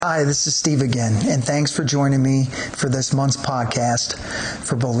Hi, this is Steve again, and thanks for joining me for this month's podcast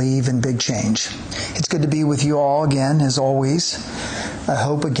for Believe in Big Change. It's good to be with you all again, as always. I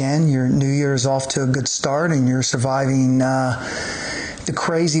hope, again, your new year is off to a good start and you're surviving the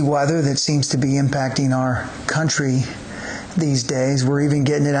crazy weather that seems to be impacting our country these days. We're even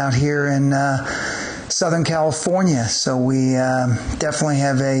getting it out here in Southern California, so we definitely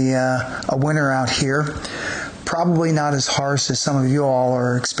have a winter out here. Probably not as harsh as some of you all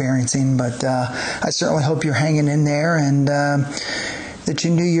are experiencing, but I certainly hope you're hanging in there and that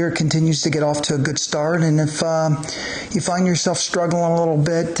your new year continues to get off to a good start. And if you find yourself struggling a little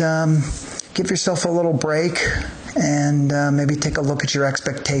bit, give yourself a little break and maybe take a look at your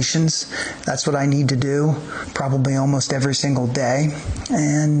expectations. That's what I need to do probably almost every single day.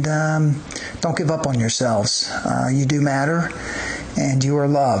 And don't give up on yourselves. You do matter. And you are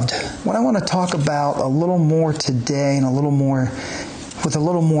loved. What I want to talk about a little more today and with a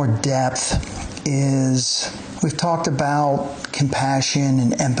little more depth is we've talked about compassion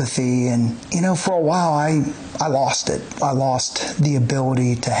and empathy, and for a while I lost it. I lost the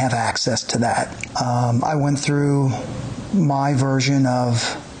ability to have access to that. I went through my version of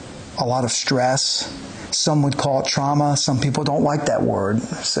a lot of stress. Some would call it trauma. Some people don't like that word.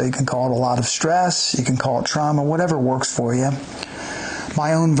 So you can call it a lot of stress, you can call it trauma, whatever works for you.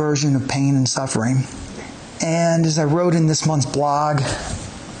 My own version of pain and suffering. And as I wrote in this month's blog,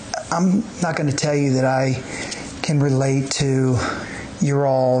 I'm not going to tell you that I can relate to your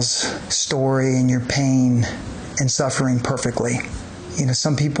all's story and your pain and suffering perfectly.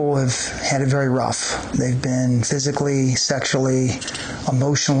 Some people have had it very rough. They've been physically, sexually,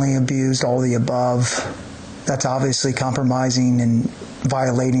 emotionally abused, all the above. That's obviously compromising and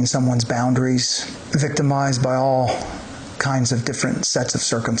violating someone's boundaries, victimized by all kinds of different sets of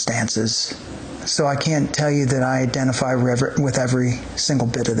circumstances. So I can't tell you that I identify with every single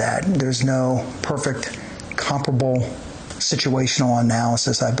bit of that. There's no perfect, comparable situational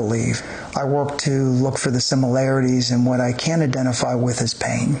analysis, I believe. I work to look for the similarities in what I can identify with as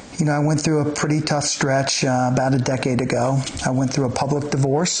pain. I went through a pretty tough stretch about a decade ago. I went through a public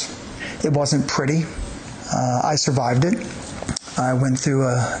divorce. It wasn't pretty. I survived it. I went through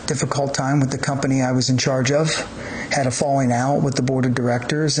a difficult time with the company I was in charge of. Had a falling out with the board of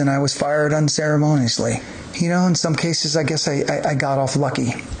directors, and I was fired unceremoniously. In some cases, I guess I got off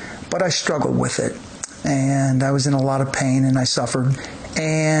lucky, but I struggled with it, and I was in a lot of pain, and I suffered.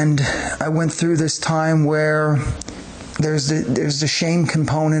 And I went through this time where there's the shame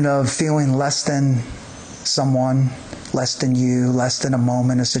component of feeling less than someone, less than you, less than a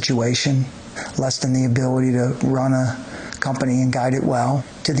moment, a situation, less than the ability to run a company and guide it well.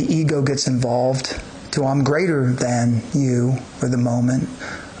 To the ego gets involved. To I'm greater than you or the moment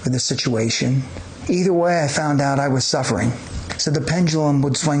or the situation. Either way, I found out I was suffering. So the pendulum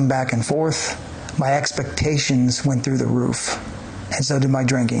would swing back and forth. My expectations went through the roof. And so did my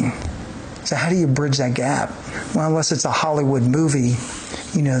drinking. So how do you bridge that gap? Well, unless it's a Hollywood movie,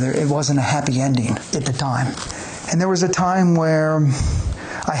 it wasn't a happy ending at the time. And there was a time where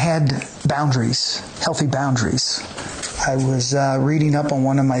I had boundaries, healthy boundaries. I was reading up on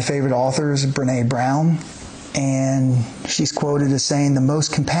one of my favorite authors, Brené Brown, and she's quoted as saying, the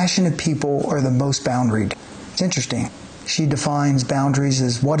most compassionate people are the most boundaried. It's interesting. She defines boundaries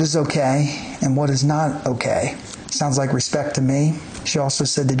as what is okay and what is not okay. Sounds like respect to me. She also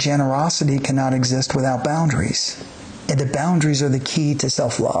said that generosity cannot exist without boundaries, and that boundaries are the key to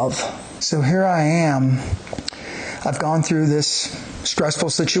self-love. So here I am. I've gone through this stressful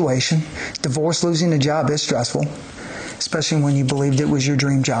situation. Divorce, losing a job is stressful, especially when you believed it was your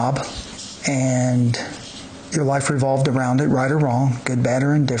dream job and your life revolved around it, right or wrong, good, bad,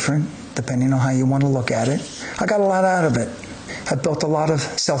 or indifferent, depending on how you want to look at it. I got a lot out of it. I built a lot of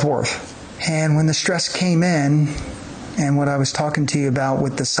self-worth. And when the stress came in, and what I was talking to you about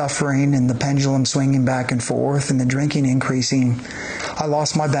with the suffering and the pendulum swinging back and forth and the drinking increasing, I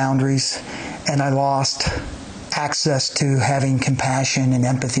lost my boundaries and I lost access to having compassion and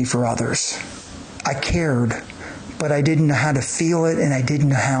empathy for others. I cared, but I didn't know how to feel it and I didn't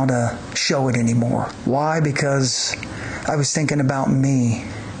know how to show it anymore. Why? Because I was thinking about me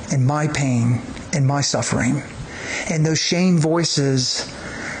and my pain and my suffering. And those shame voices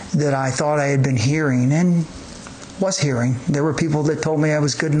that I thought I had been hearing and was hearing. There were people that told me I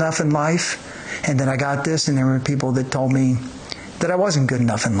was good enough in life and that I got this, and there were people that told me that I wasn't good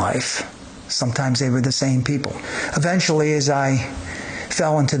enough in life. Sometimes they were the same people. Eventually, as I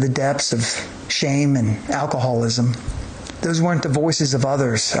fell into the depths of shame and alcoholism, those weren't the voices of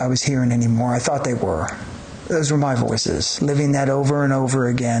others I was hearing anymore. I thought they were. Those were my voices, living that over and over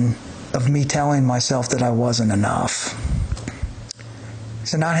again, of me telling myself that I wasn't enough.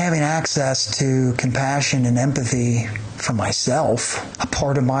 So not having access to compassion and empathy for myself, a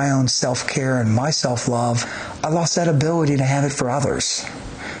part of my own self-care and my self-love, I lost that ability to have it for others.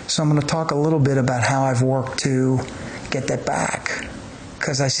 So I'm going to talk a little bit about how I've worked to get that back.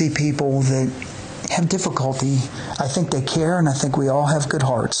 Because I see people that have difficulty. I think they care, and I think we all have good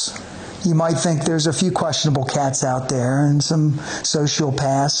hearts. You might think there's a few questionable cats out there and some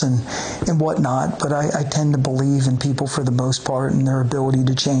sociopaths and whatnot, but I tend to believe in people for the most part and their ability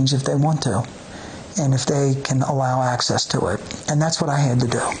to change if they want to, and if they can allow access to it. And that's what I had to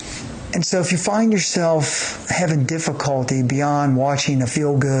do. And so if you find yourself having difficulty beyond watching a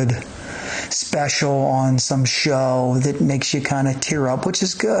feel-good special on some show that makes you kind of tear up, which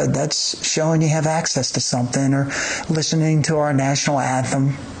is good. That's showing you have access to something, or listening to our national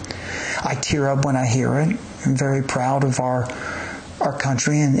anthem. I tear up when I hear it. I'm very proud of our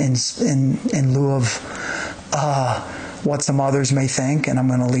country in lieu of what some others may think, and I'm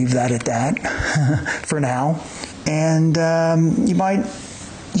going to leave that at that for now. And you might,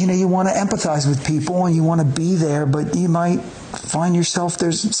 you want to empathize with people and you want to be there, but you might find yourself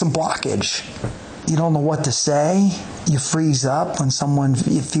there's some blockage. You don't know what to say. You freeze up when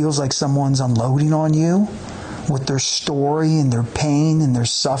it feels like someone's unloading on you with their story and their pain and their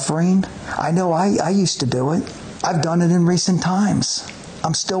suffering. I know I used to do it. I've done it in recent times.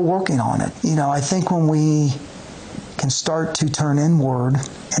 I'm still working on it. I think when we can start to turn inward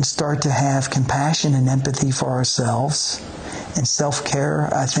and start to have compassion and empathy for ourselves, and self-care,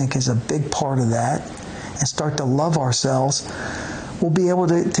 I think, is a big part of that, and start to love ourselves, we'll be able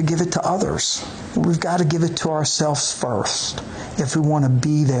to give it to others. We've got to give it to ourselves first if we want to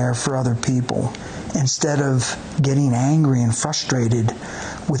be there for other people, instead of getting angry and frustrated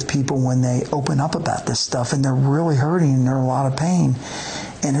with people when they open up about this stuff and they're really hurting and they're in a lot of pain,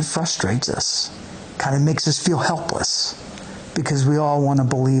 and it frustrates us. Kind of makes us feel helpless, because we all want to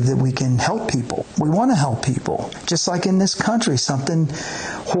believe that we can help people. We want to help people. Just like in this country, something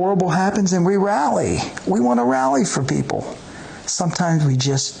horrible happens and we rally. We want to rally for people. Sometimes we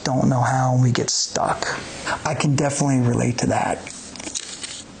just don't know how and we get stuck. I can definitely relate to that.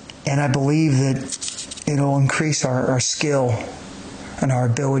 And I believe that it'll increase our skill and our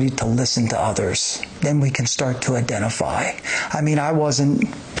ability to listen to others. Then we can start to identify. I wasn't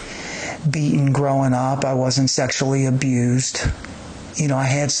beaten growing up. I wasn't sexually abused. I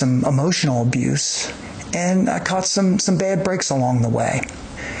had some emotional abuse, and I caught some bad breaks along the way.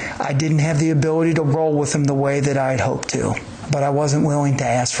 I didn't have the ability to roll with them the way that I'd hoped to, but I wasn't willing to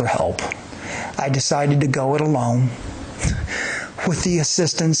ask for help. I decided to go it alone with the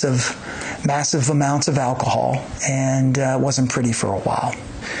assistance of massive amounts of alcohol, and it wasn't pretty for a while.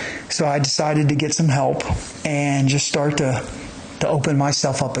 So I decided to get some help and just start to open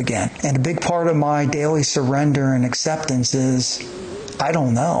myself up again. And a big part of my daily surrender and acceptance is, I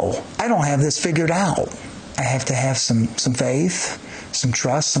don't know. I don't have this figured out. I have to have some faith, some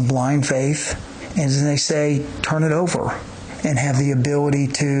trust, some blind faith. And as they say, turn it over and have the ability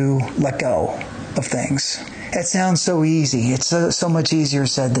to let go of things. It sounds so easy. It's so much easier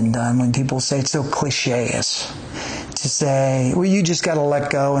said than done when people say it's so cliche-ish. To say, well, you just got to let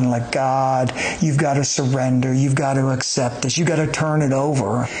go and let God. You've got to surrender. You've got to accept this. You've got to turn it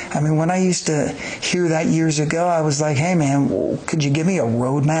over. When I used to hear that years ago, I was like, hey, man, could you give me a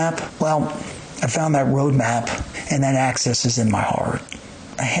roadmap? Well, I found that roadmap, and that access is in my heart.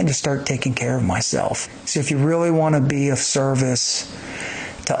 I had to start taking care of myself. So if you really want to be of service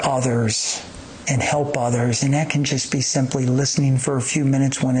to others and help others, and that can just be simply listening for a few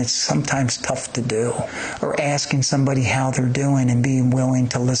minutes when it's sometimes tough to do, or asking somebody how they're doing and being willing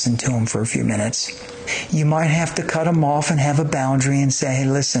to listen to them for a few minutes. You might have to cut them off and have a boundary and say, hey,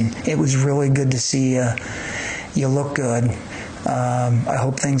 listen, it was really good to see you. You look good. I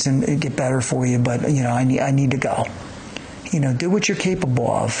hope things get better for you, but I need to go. Do what you're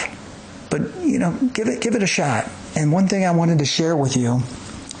capable of, but give it a shot. And one thing I wanted to share with you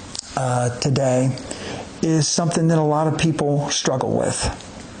today is something that a lot of people struggle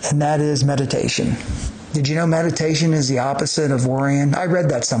with, and that is meditation. Did you know meditation is the opposite of worrying? I read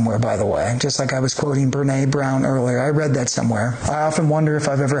that somewhere, by the way, just like I was quoting Brene Brown earlier. I read that somewhere. I often wonder if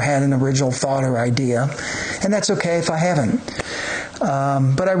I've ever had an original thought or idea, and that's okay if I haven't.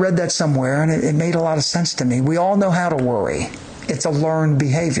 But I read that somewhere, and it made a lot of sense to me. We all know how to worry. It's a learned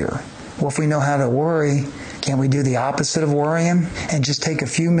behavior. Well, if we know how to worry, can't we do the opposite of worrying and just take a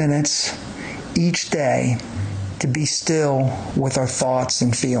few minutes each day to be still with our thoughts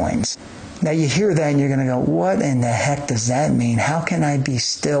and feelings? Now you hear that and you're going to go, what in the heck does that mean? How can I be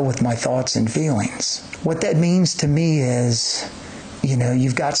still with my thoughts and feelings? What that means to me is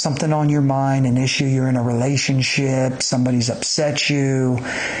You've got something on your mind, an issue, you're in a relationship, somebody's upset you,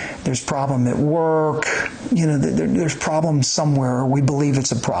 there's problem at work, there's problems somewhere, we believe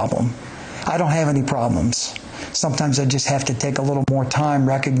it's a problem. I don't have any problems. Sometimes I just have to take a little more time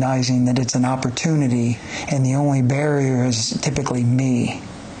recognizing that it's an opportunity, and the only barrier is typically me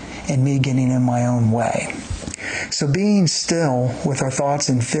and me getting in my own way. So being still with our thoughts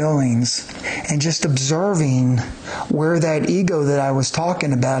and feelings and just observing where that ego that I was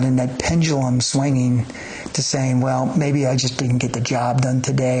talking about and that pendulum swinging to saying, well, maybe I just didn't get the job done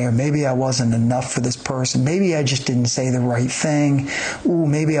today, or maybe I wasn't enough for this person, maybe I just didn't say the right thing, ooh,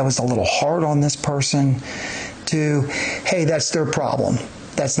 maybe I was a little hard on this person, to, hey, that's their problem.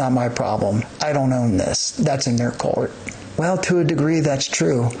 That's not my problem. I don't own this. That's in their court. Well, to a degree, that's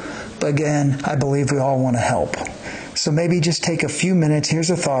true. But again, I believe we all want to help. So maybe just take a few minutes. Here's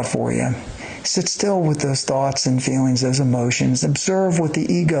a thought for you. Sit still with those thoughts and feelings, those emotions. Observe what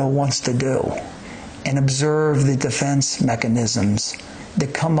the ego wants to do. And observe the defense mechanisms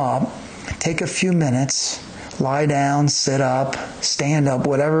that come up. Take a few minutes. Lie down, sit up, stand up,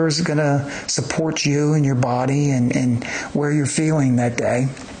 whatever is going to support you and your body and where you're feeling that day.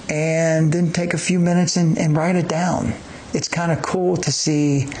 And then take a few minutes and write it down. It's kind of cool to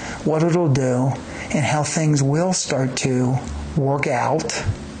see what it'll do and how things will start to work out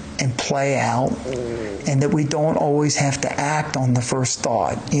and play out, and that we don't always have to act on the first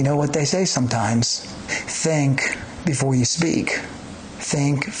thought. You know what they say sometimes? Think before you speak.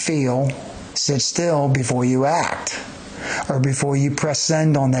 Think, feel, sit still before you act, or before you press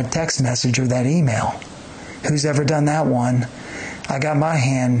send on that text message or that email. Who's ever done that one? I got my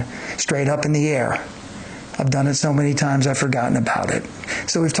hand straight up in the air. I've done it so many times I've forgotten about it.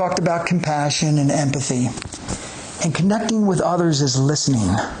 So we've talked about compassion and empathy. And connecting with others is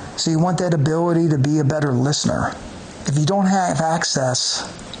listening. So you want that ability to be a better listener. If you don't have access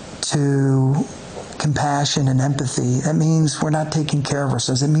to compassion and empathy, that means we're not taking care of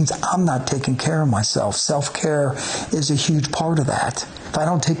ourselves. It means I'm not taking care of myself. Self-care is a huge part of that. If I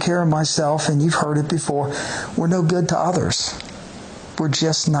don't take care of myself, and you've heard it before, we're no good to others. We're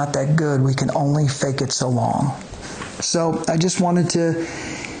just not that good. We can only fake it so long. So I just wanted to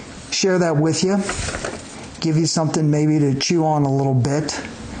share that with you, give you something maybe to chew on a little bit.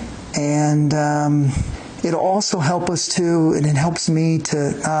 And it'll also help us to, and it helps me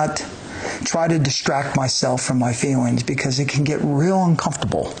to not try to distract myself from my feelings, because it can get real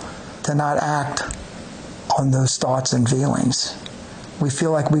uncomfortable to not act on those thoughts and feelings. We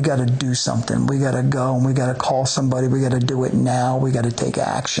feel like we got to do something. We got to go and we got to call somebody. We got to do it now. We got to take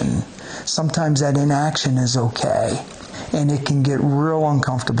action. Sometimes that inaction is okay, and it can get real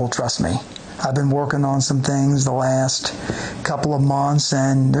uncomfortable, trust me. I've been working on some things the last couple of months,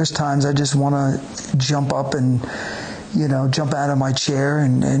 and there's times I just want to jump up and, jump out of my chair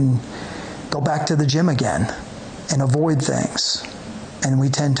and go back to the gym again and avoid things. And we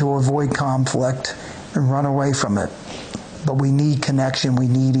tend to avoid conflict and run away from it. But we need connection, we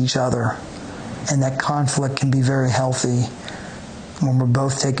need each other. And that conflict can be very healthy when we're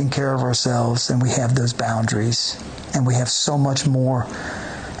both taking care of ourselves and we have those boundaries. And we have so much more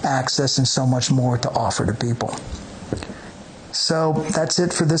access and so much more to offer to people. So that's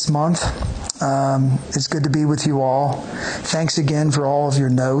it for this month. It's good to be with you all. Thanks again for all of your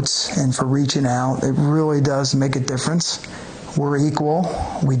notes and for reaching out. It really does make a difference. We're equal,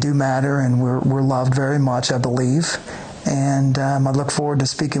 we do matter, and we're loved very much, I believe. And I look forward to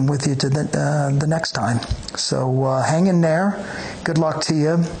speaking with you to the next time. So hang in there. Good luck to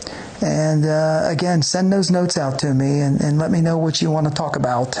you. And again, send those notes out to me and let me know what you want to talk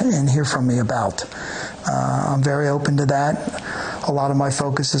about and hear from me about. I'm very open to that. A lot of my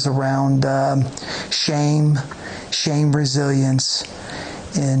focus is around shame resilience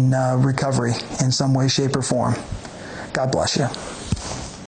in recovery in some way, shape, or form. God bless you.